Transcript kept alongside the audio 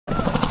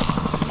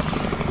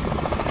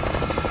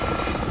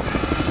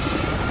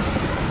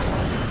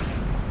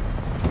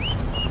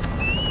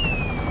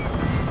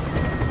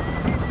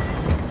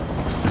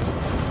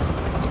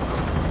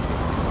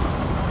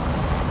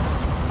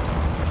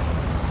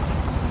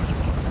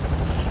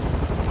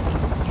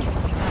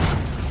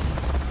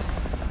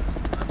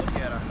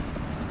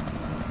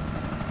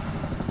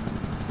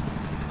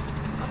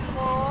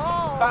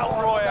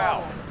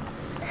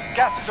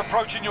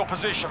approaching your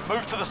position.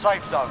 Move to the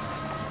safe zone.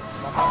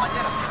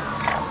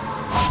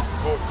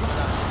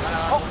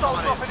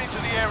 Hostile dropping into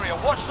the area.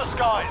 Watch the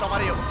skies.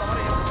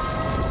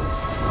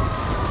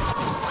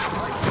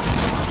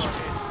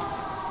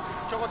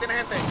 Choco tiene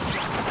gente.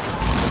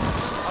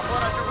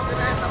 Afuera, Choco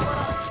tiene gente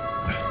afuera.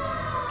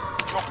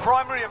 Your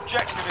primary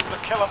objective is to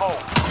kill them all.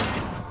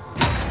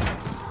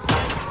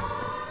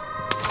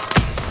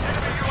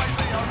 Enemy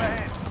UAV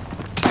overhead.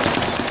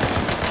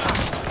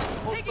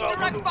 Taking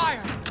direct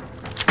fire.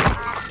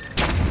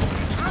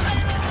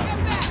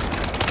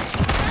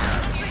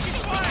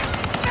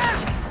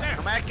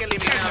 No me hay que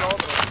eliminar al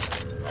otro.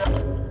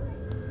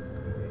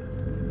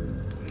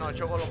 No,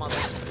 Choco lo mató.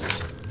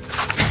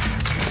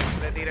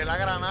 Le tiré la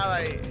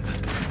granada y...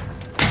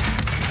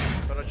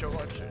 Pero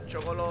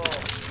Choco lo...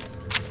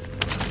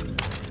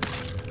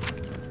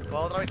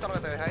 ¿Coge otra vista lo que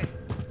te dejé ahí?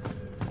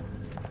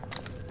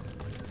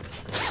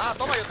 Ah,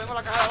 toma, yo tengo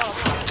la caja de balas.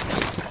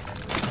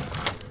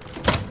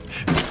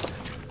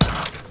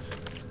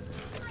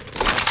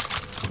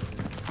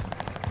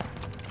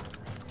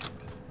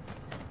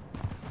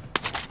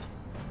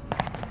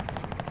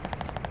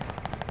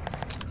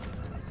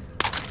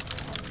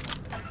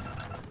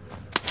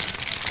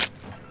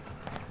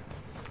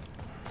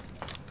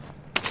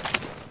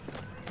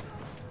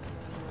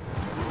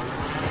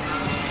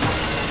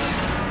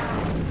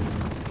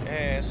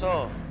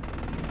 Eso.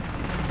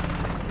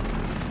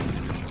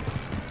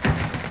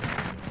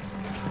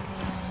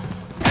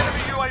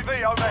 Enemy UAV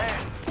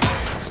overhead.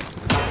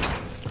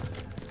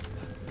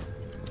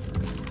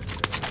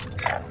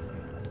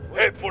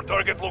 Head for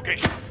target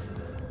location.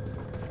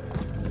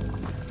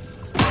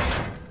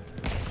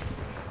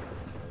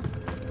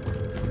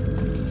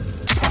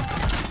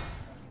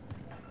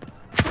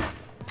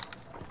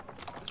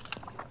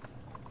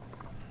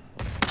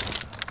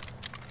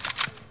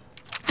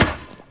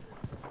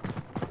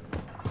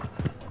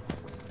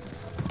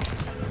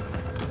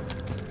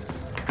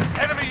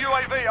 Enemy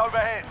UAV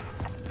overhead.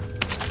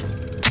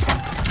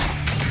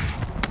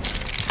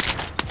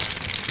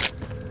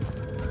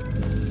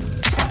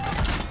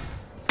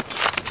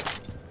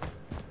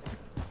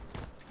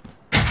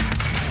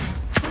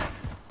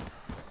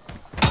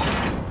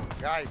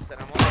 Guys,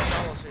 tenemos los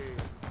chavos si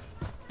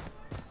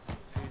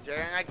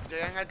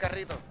llegan al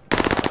carrito.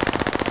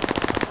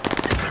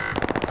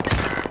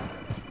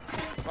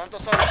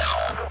 ¿Cuántos son?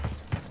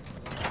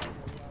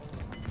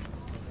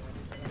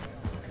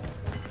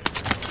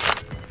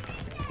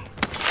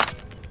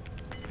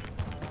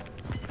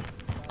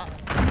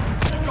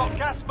 Got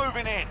gas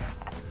moving in.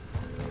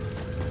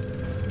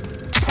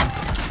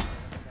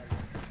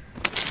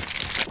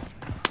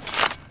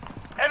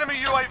 Enemy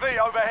UAV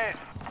overhead.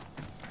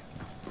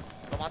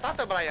 ¿Lo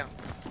mataste, Brian?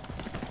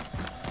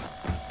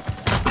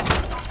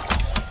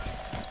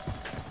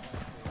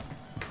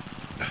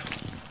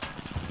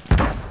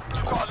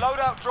 Got a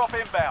loadout drop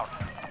inbound.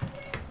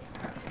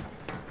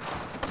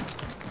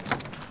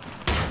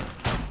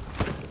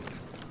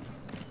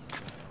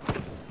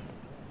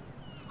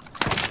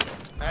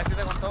 A ver si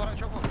te contó ahora,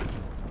 Choco.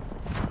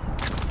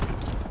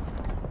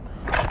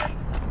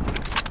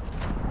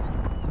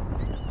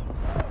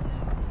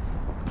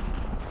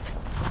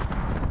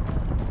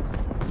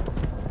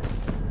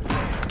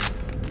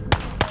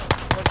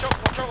 Con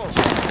Choco.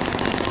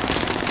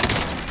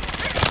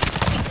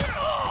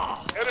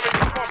 Enemy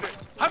spotted.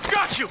 I've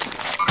got you.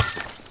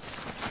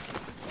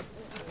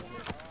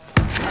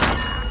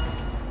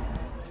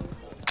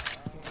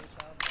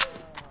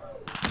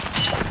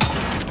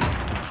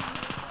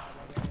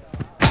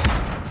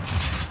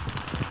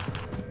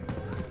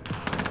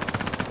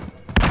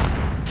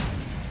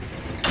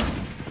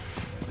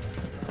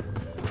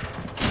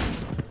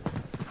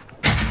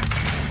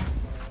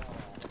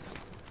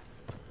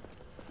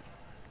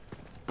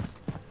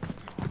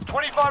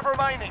 $25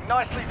 remaining.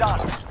 Nicely done.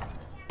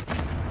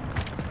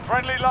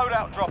 Friendly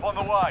loadout drop on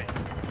the way.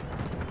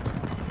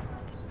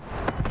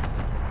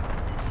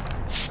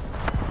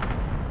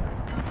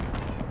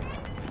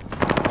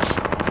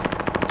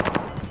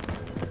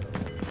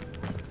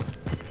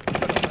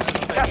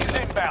 Gas is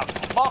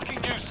inbound.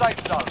 Marking new safe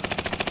zone.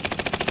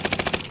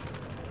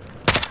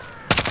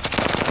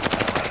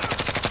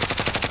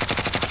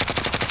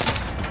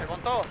 ¿Te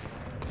contó?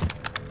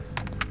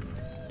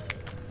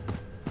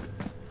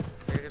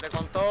 Sí, te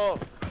contó.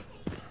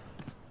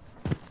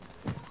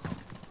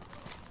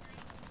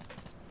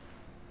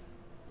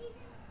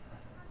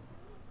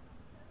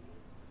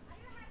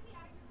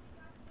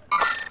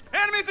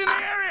 Enemies in the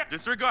area.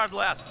 Disregard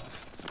last.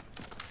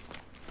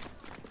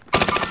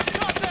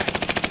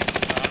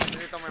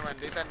 Necesito mi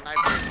bendita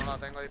sniper, no la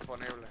tengo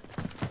disponible.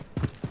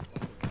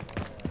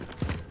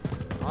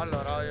 No, el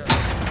loro, yo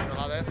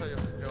la de eso,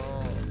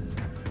 yo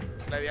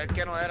le di al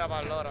que no era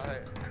para el loro.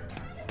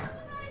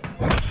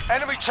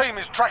 Enemy team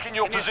is tracking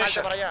your Salte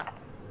position. para allá.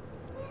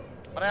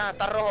 Brian,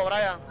 está rojo,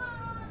 Brian.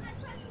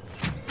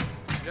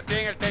 Yo estoy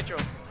en el techo.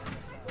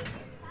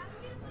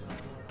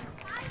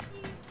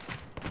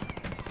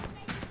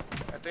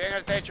 Estoy en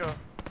el techo.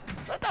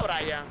 ¿Dónde está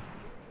Brian?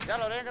 Ya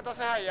lo ven que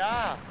entonces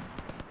allá.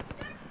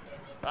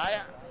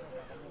 Brian.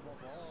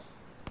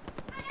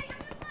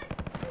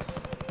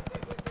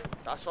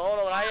 Está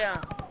solo, Brian.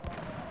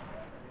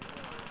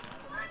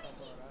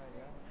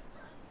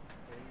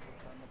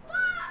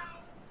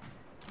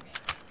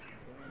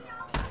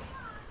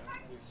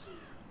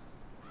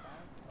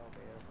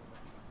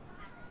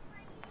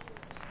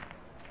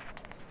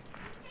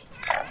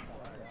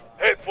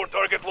 Head for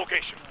target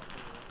location.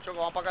 Choco,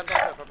 vamos para acá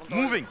entonces. Por punto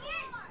Moving.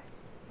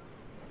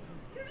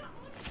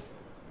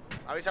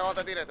 Avisa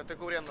cuando te tires, te estoy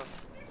cubriendo.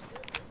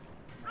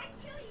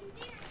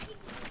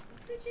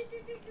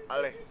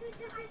 Dale.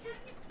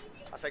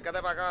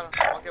 Acércate para acá,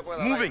 lo más que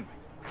pueda. Moving.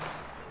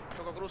 Dale.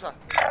 Choco, cruza.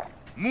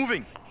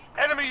 Moving.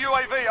 Enemy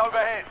UAV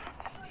overhead.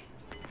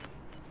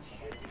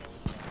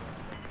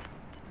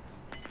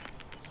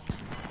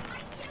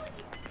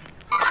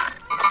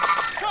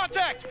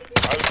 Contact!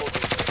 I'll go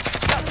this way.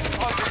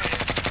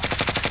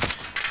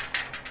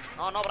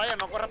 No, no, Brian,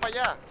 no corres para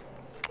allá.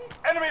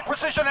 Enemy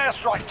precision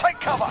airstrike. Take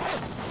cover.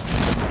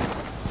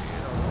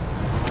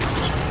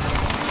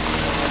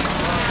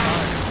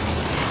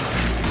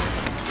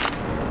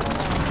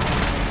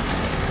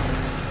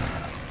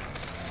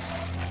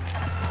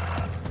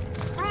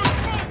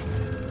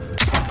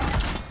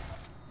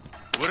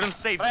 We're in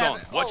safe Brian,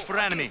 zone. Watch for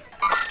enemy.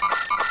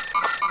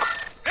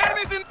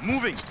 Enemies in.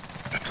 Moving.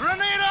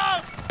 Grenade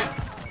out!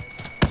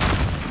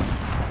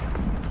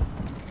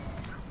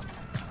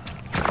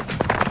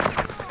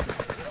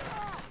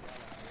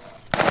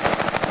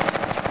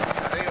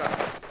 Arriba.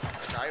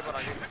 Ahí por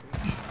aquí.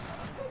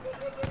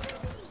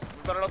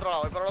 Voy por el otro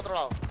lado, voy por el otro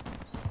lado.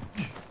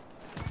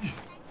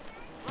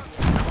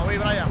 Me moví,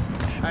 Brian.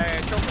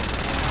 Choco.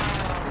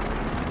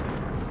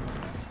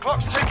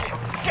 Clock's ticking.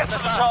 Get to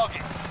the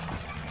target.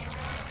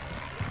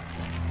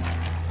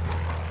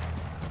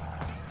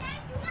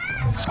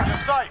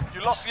 You're safe.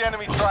 You lost the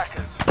enemy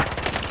trackers.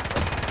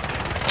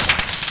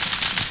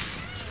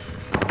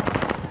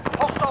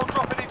 Hostile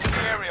dropping into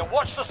the area.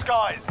 Watch the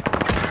skies.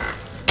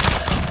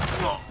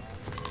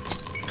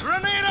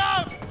 Grenade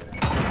out!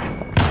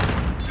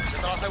 Yo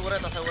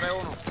te aseguré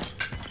uno.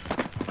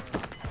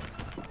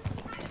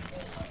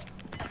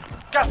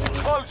 Gas is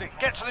closing.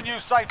 Get to the new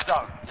safe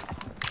zone.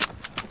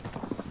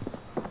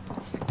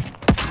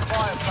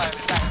 Fire sale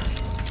is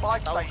active. Buy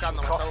Está station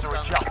buscando, me costs está are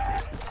buscando. adjusted.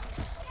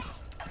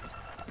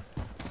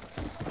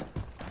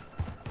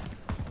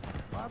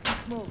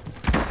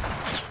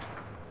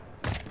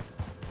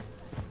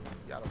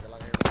 Ya lo que la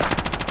que.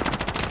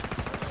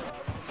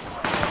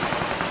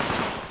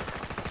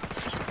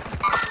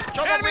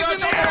 Choco, Enemies cuidado, in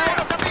the Choco, area.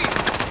 vámonos a ti.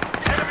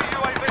 Enemy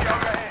UAV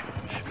overhead.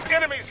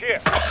 Enemies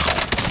here.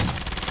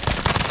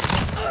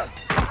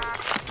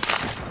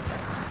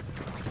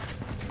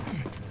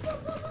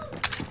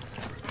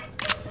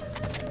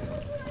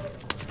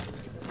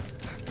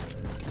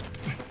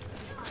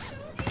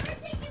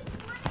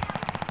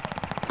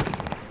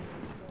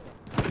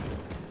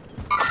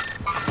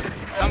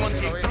 Someone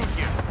came through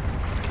here.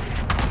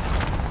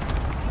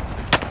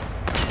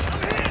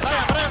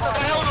 Brian, te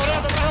traje uno,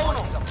 Brian, te traje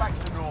uno. Back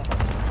to normal.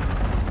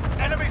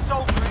 Enemy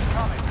soldier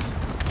incoming.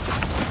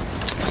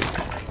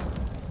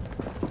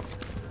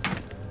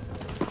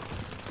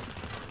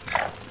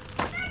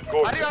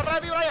 Go. Arriba, atrás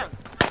de ti, Brian.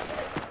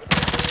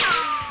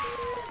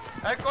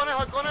 El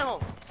conejo, el conejo.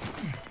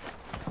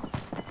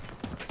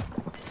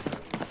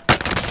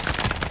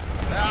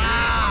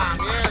 ¡Ah!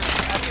 Bien.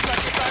 Aquí está,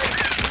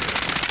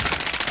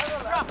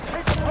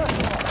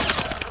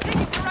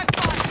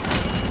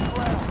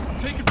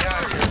 Ya,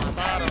 me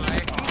mataron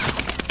ahí.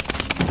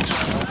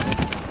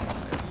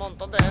 Hay un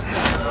montón de gente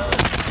ahí, bro.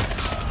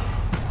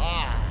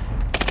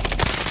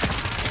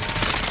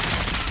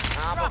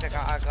 Porque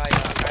acá hay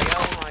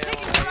uno ahí.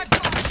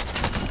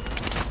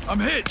 I'm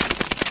hit.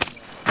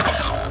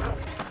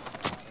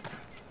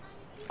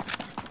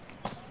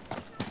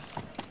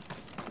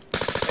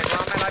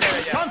 Recójame el área de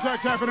allá.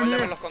 Contact happening Guárdame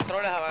here. los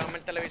controles, apagame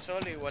el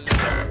televisor y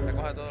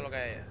recoge todo lo que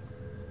haya.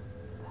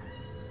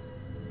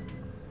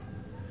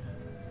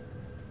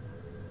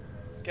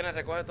 ¿Quién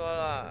recoge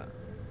toda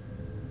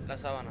la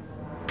sábana?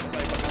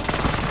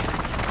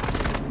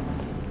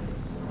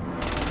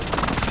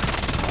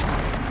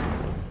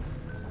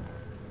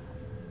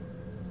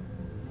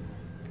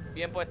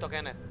 Bien puesto,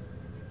 Kenneth.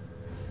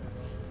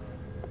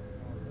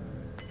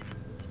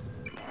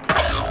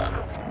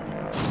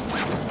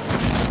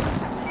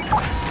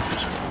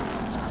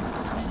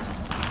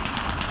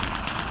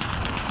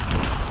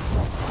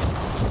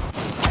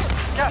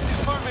 Gas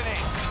is moving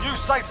in. New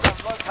safe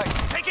zone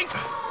located. Taking.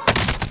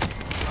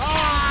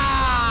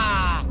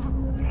 ¡Ah!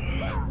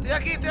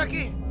 Estoy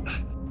aquí.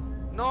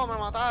 No, me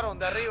mataron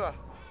de arriba.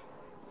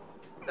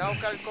 Te voy a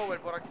buscar el cover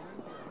por aquí.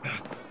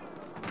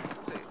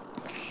 Sí.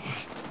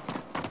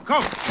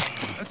 Come.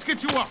 Let's get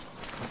you up.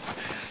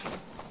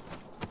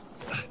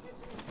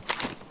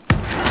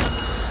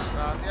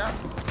 Gracias.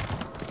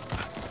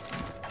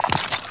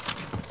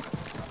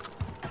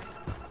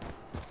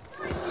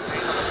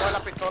 Necesitamos coger la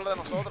pistola de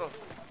nosotros.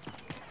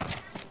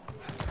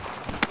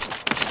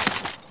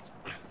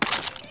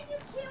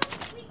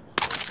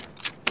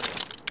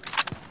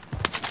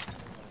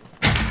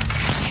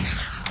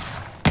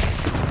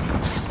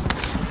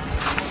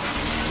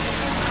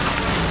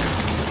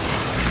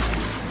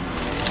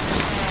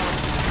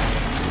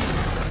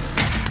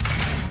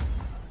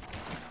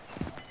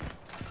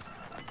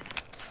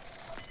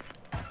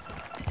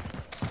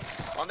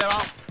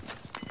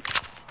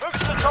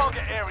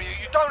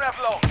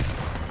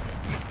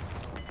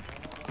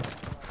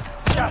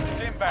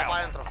 para inbound.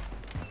 adentro.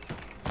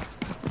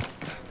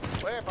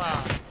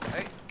 ¡Uepa!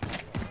 ¡Ey!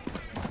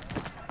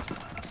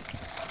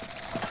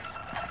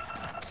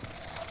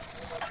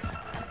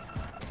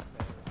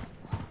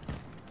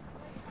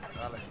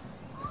 Dale.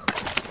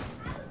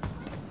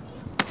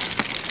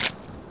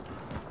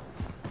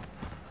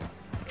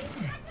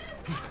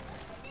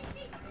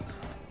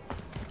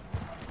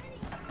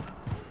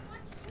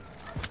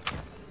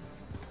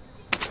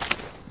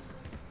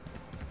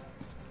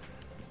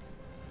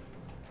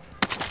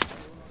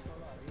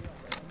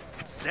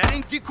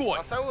 Setting decoy.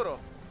 ¿Estás seguro?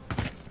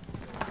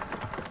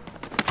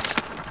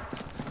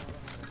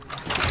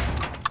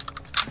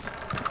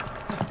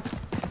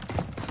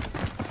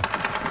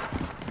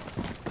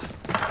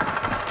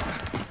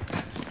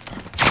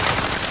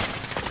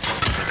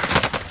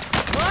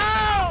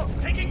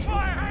 Taking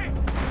fire.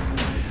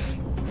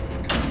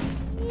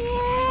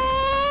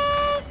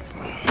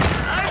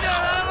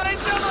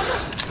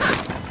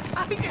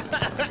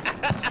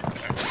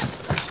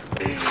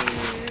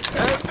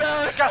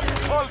 The gas is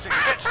closing.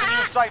 Get to the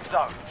new safe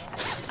zone.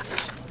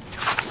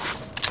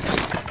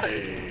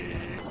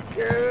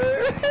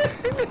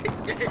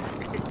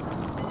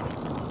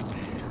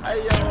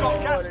 We've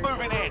got gas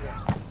moving in.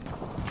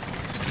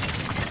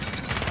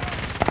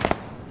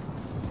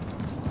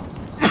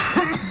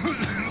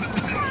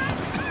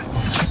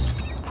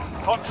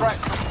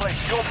 Contract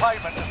complete. Your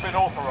payment has been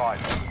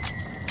authorized.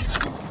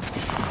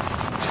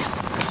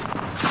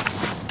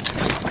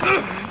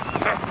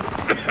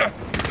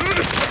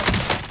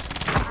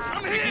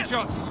 I'm taking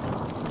shots.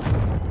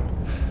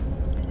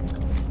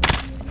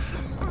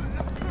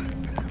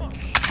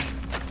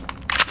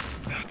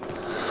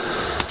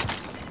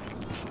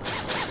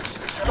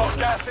 Got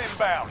gas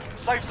inbound.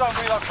 Safe zone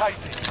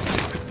relocated.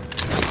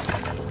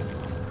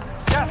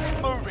 Gas is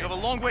We moving. have a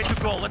long way to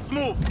go. Let's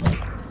move.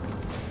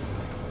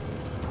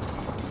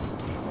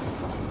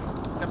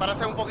 Te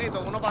parece un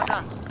poquito, uno para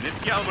acá. Need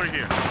cavalry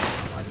here.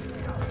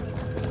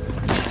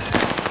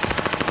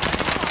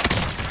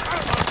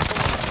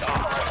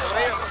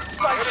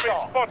 Stay Enemy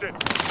sharp. spotted.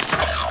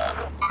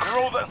 You're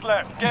all that's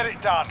left. Get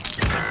it done.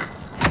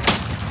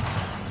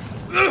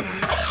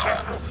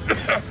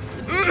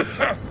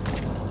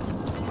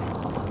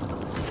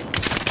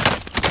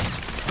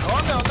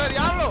 ¿Dónde? ¿Dónde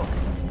diablo?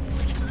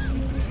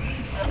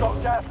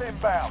 Got gas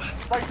inbound.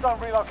 Safe zone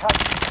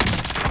relocated.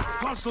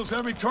 Hostiles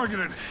have me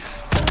targeted.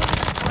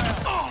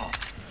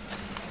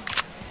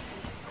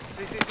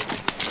 Sí, sí,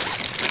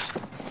 sí.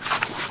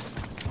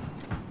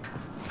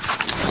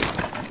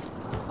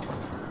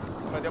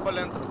 Metió por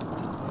dentro.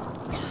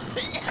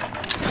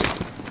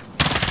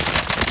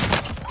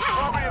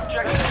 Primary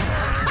objective.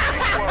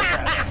 Big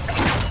work out.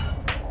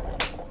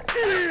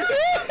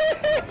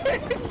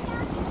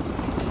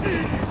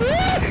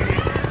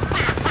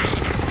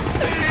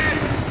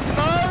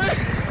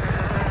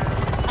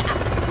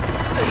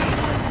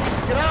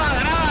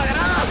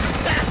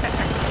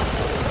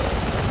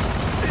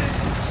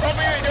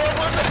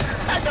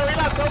 Yo vi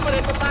la sombra y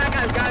esto estaba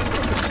cargando.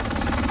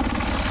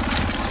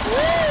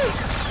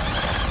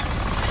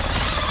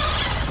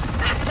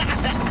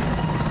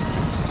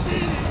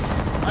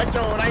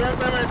 Macho, Bryan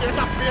se metió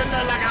esas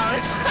piernas en la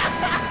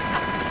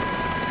cabeza.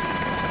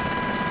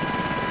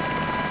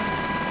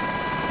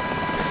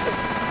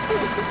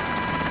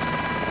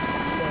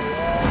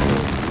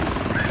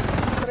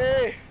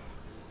 Tres.